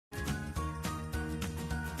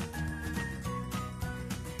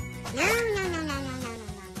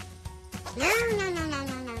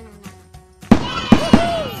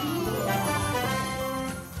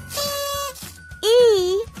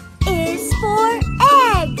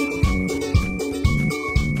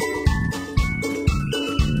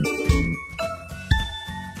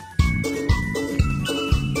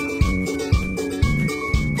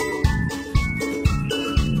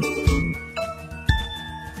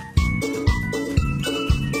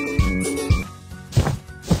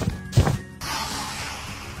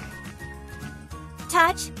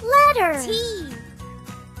letter. T.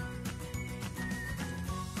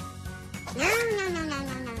 No, no, no, no,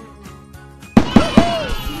 no, no, no.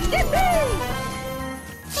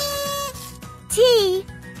 T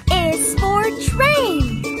is for train.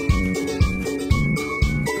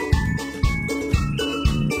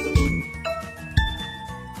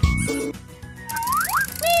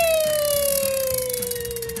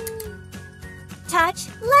 Touch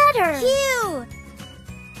letter. Q.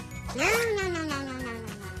 No, no, no, no, no, no, no.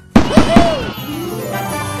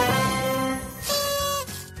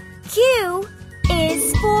 Q is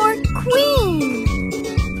for queen.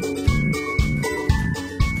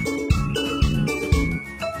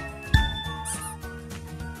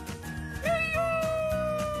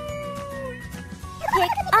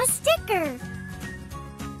 Pick a sticker.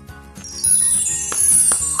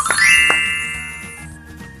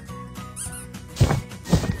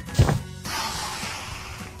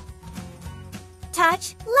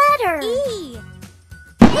 Touch letter. E.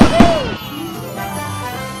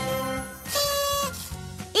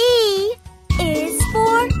 E is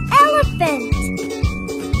for elephant.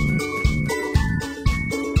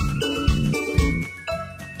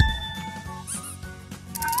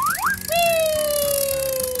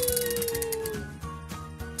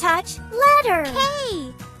 Touch letter. K.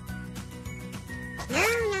 No,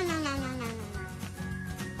 no, no, no, no, no, no.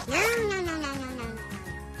 No, no, no, no, no, no, no.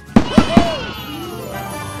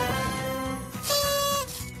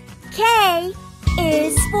 K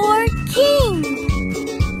is for king.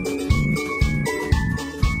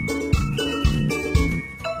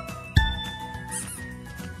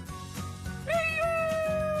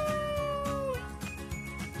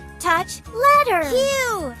 Touch letter. Q.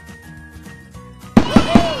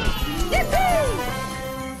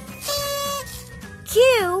 Q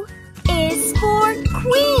is for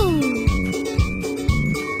queen.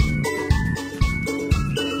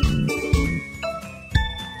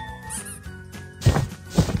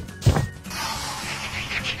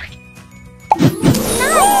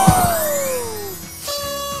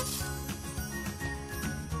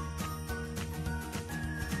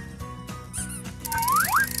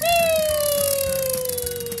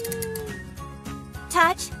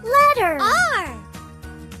 Touch letter. R.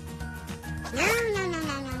 No, no, no, no,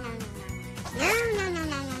 no, no, no. No, no, no,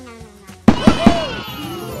 no, no, no, no.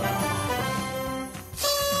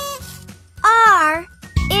 R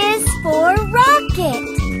is for rocket.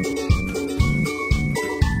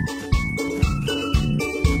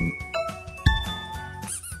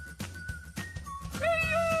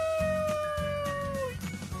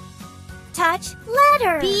 Touch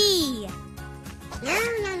letter. B. No,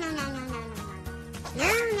 no, no, no, no, no, no. No,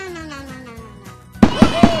 no, no, no, no, no, no,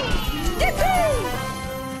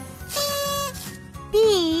 B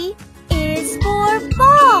is for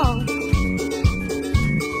ball.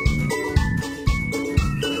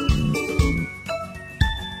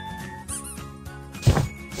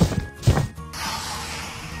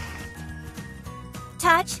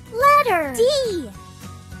 Touch letter. D.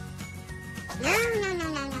 No, no, no,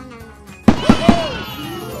 no, no, no, no.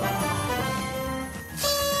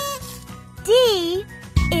 D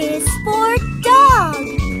is for dog.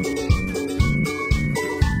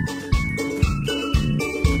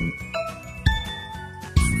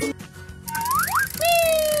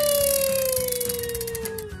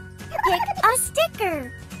 Pick a sticker.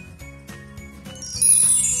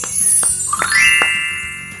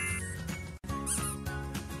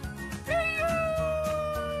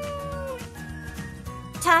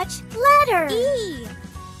 Touch letter. E.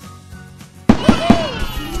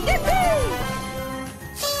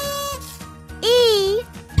 E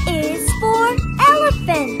is for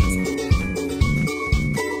elephant.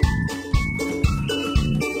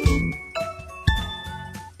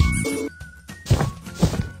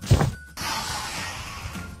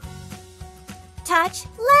 Touch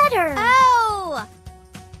letter. O.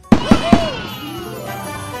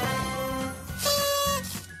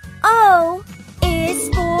 O is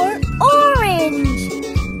for orange.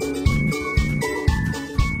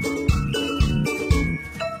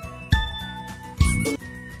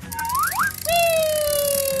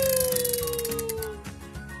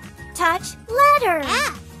 Touch letter.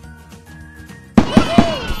 F.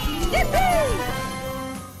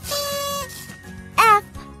 F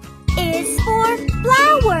is for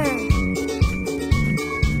flower.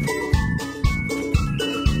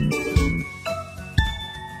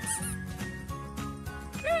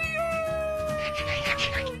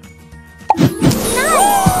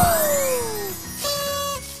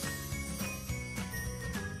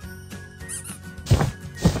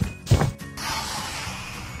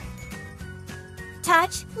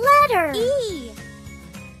 Touch letter. E.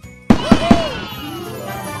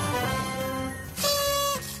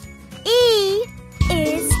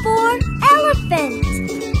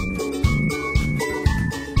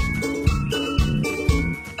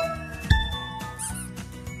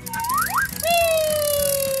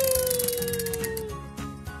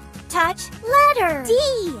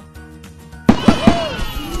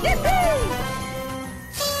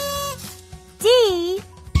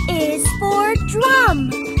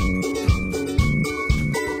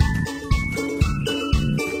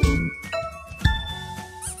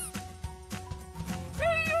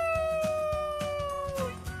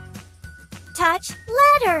 Touch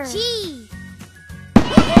letter. G.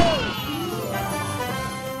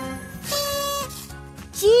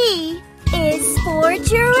 G is for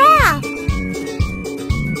giraffe.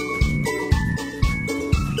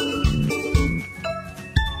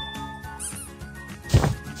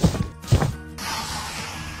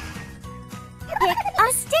 Pick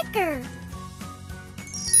a sticker.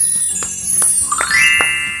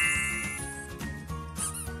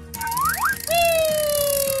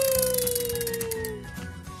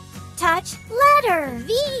 Touch letter. V.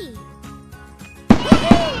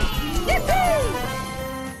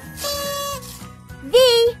 V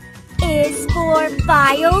is for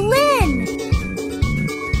violin.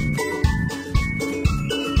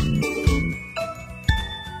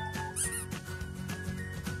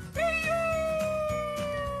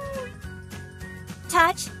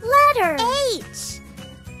 Touch letter. H.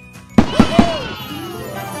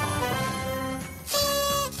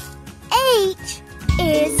 H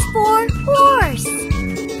is for horse.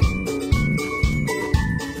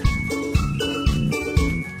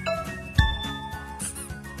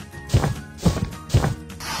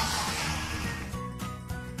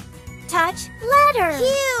 Touch letter.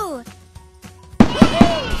 Q.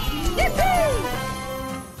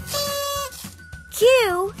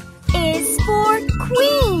 Q is for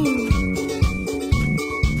queen.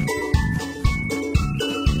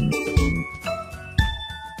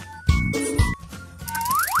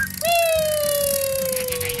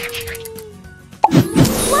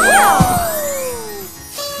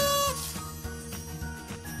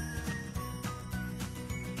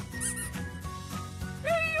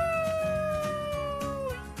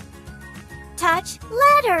 Touch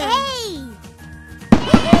letter. A.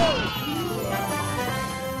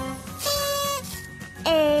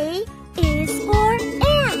 A is for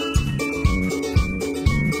ant.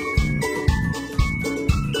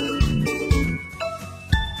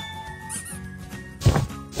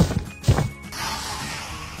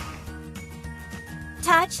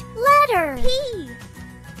 Touch letter. P.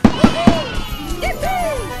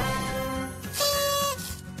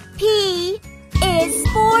 P is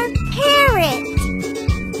for parrot.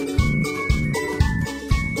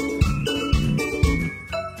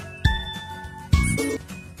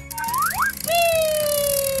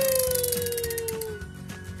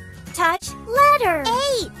 Touch letter.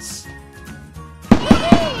 H.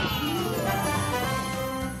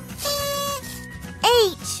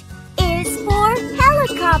 H is for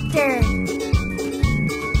helicopter.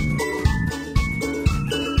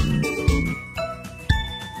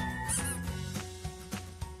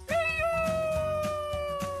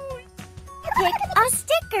 Pick a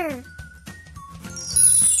sticker.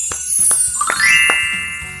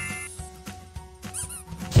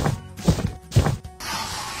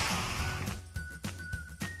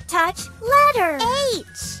 Touch letter.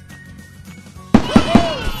 H.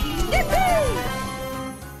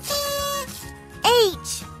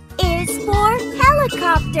 H is for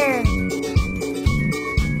helicopter.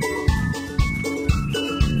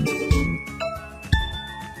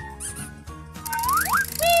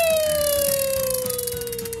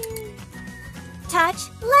 Touch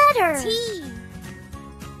letter. T.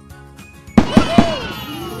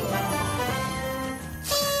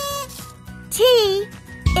 T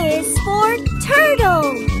is for turtle.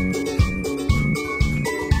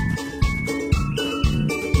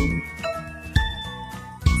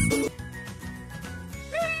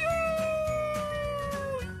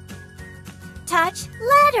 Touch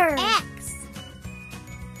letter. X.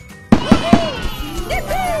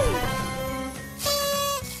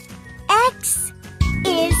 X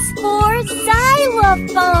is for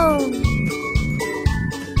xylophone.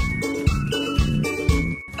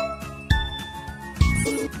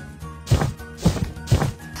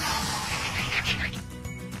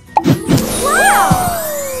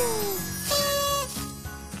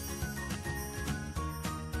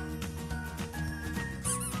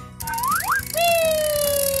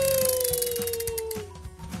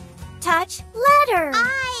 Touch letter.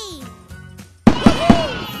 I.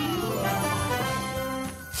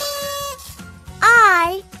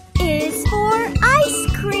 I is for ice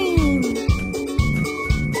cream.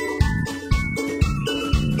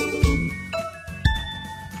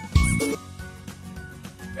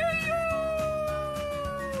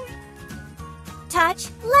 Touch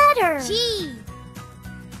letter. G.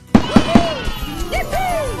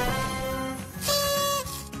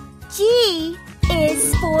 G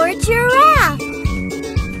is for giraffe.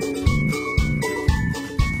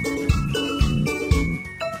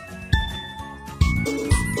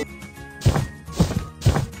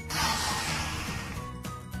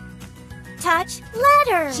 Touch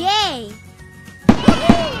letter. J.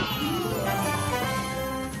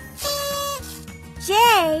 J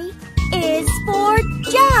is for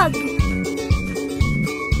jug.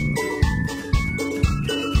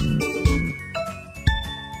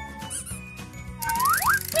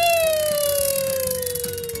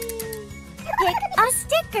 Pick a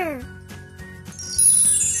sticker.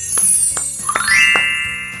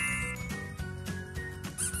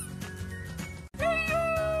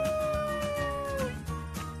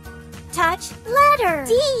 Touch letter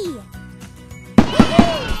D.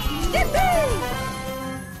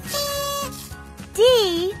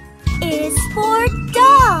 D is for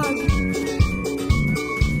dog.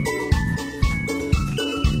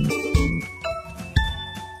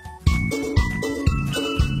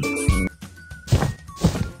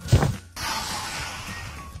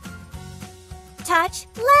 Touch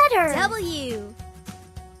letter W.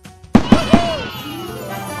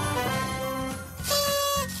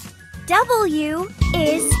 W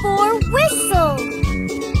is for whistle.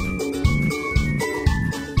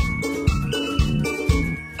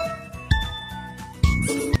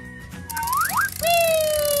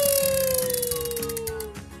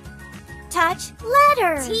 Touch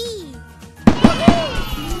letter T.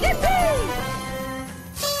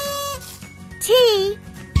 T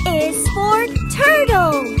is for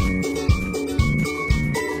turtle.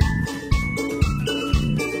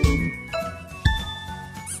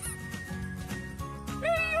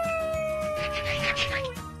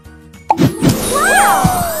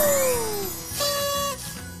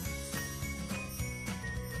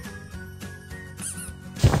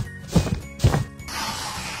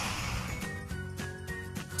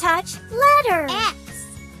 Touch letter X.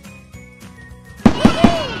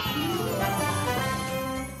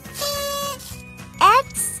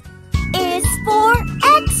 X is for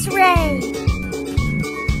X-ray.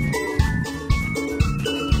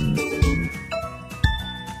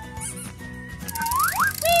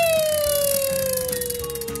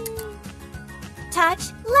 Touch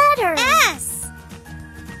letter S.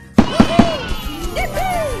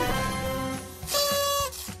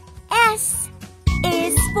 S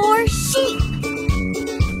is for sheep.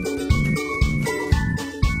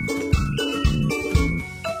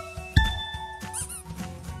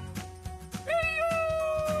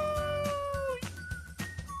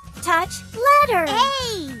 Touch letter A.